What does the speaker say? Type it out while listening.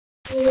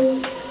Ready?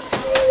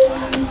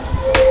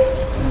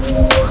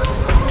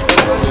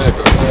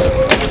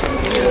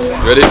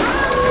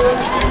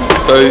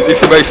 So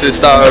this is basically the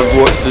start of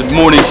what's the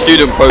morning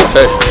student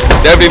protest.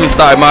 They haven't even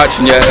started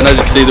marching yet, and as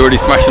you can see, they're already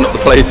smashing up the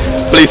place.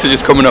 Police are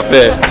just coming up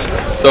here.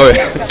 Sorry.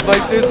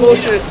 Vice News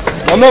bullshit.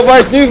 I'm not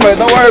Vice News, mate.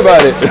 Don't worry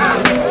about it.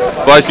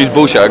 Vice News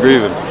bullshit. I agree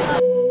with him.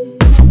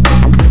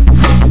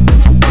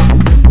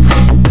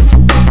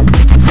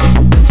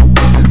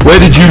 Where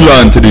did you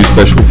learn to do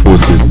special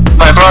forces?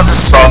 My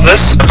brother's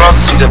brothers. My brothers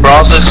see their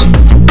brothers.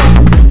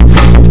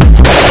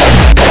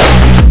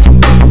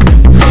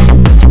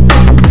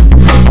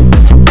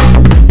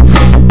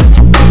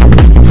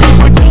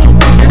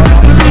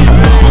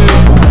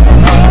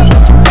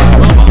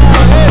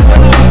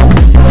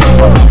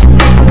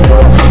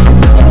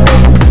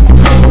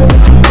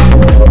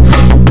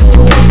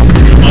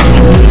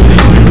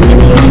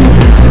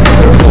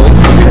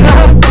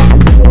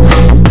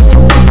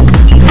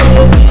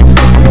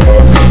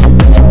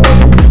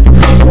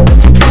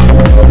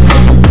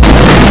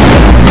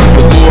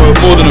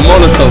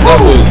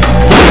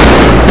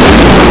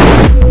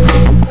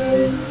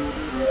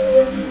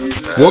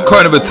 What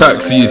kind of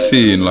attacks are you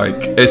seeing? Like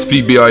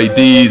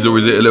SVBIDs, or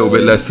is it a little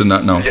bit less than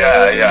that now?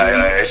 Yeah.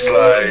 It's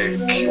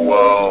like,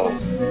 well,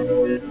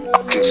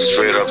 I can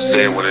straight up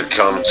say when it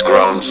comes to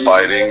ground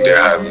fighting, they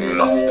have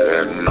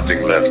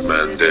nothing left,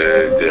 man.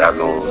 They have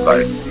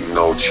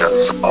no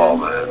chance at all,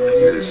 man. They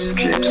just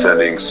keep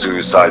sending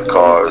suicide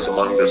cars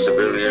among the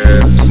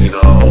civilians, you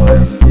know.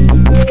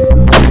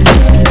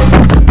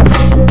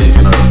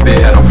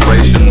 Spearhead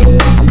operations.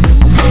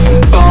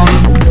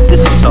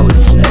 This is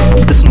Solid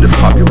Snake. Listen to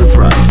Popular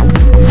Front.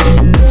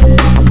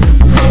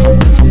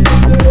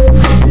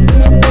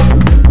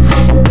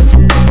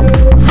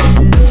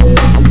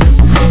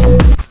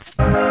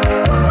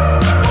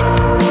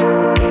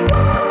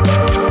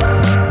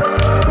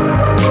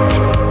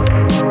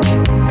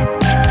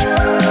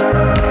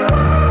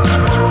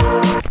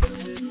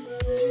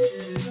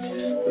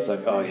 It's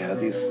like, oh yeah,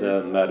 these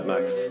Mad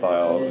Max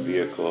style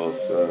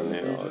vehicles and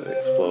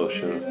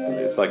explosions.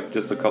 It's like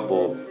just a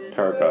couple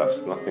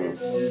paragraphs, nothing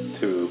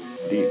too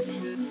deep.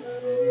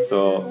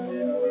 So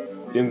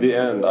in the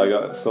end, I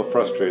got so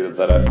frustrated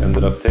that I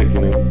ended up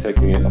taking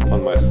it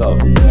upon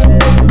myself.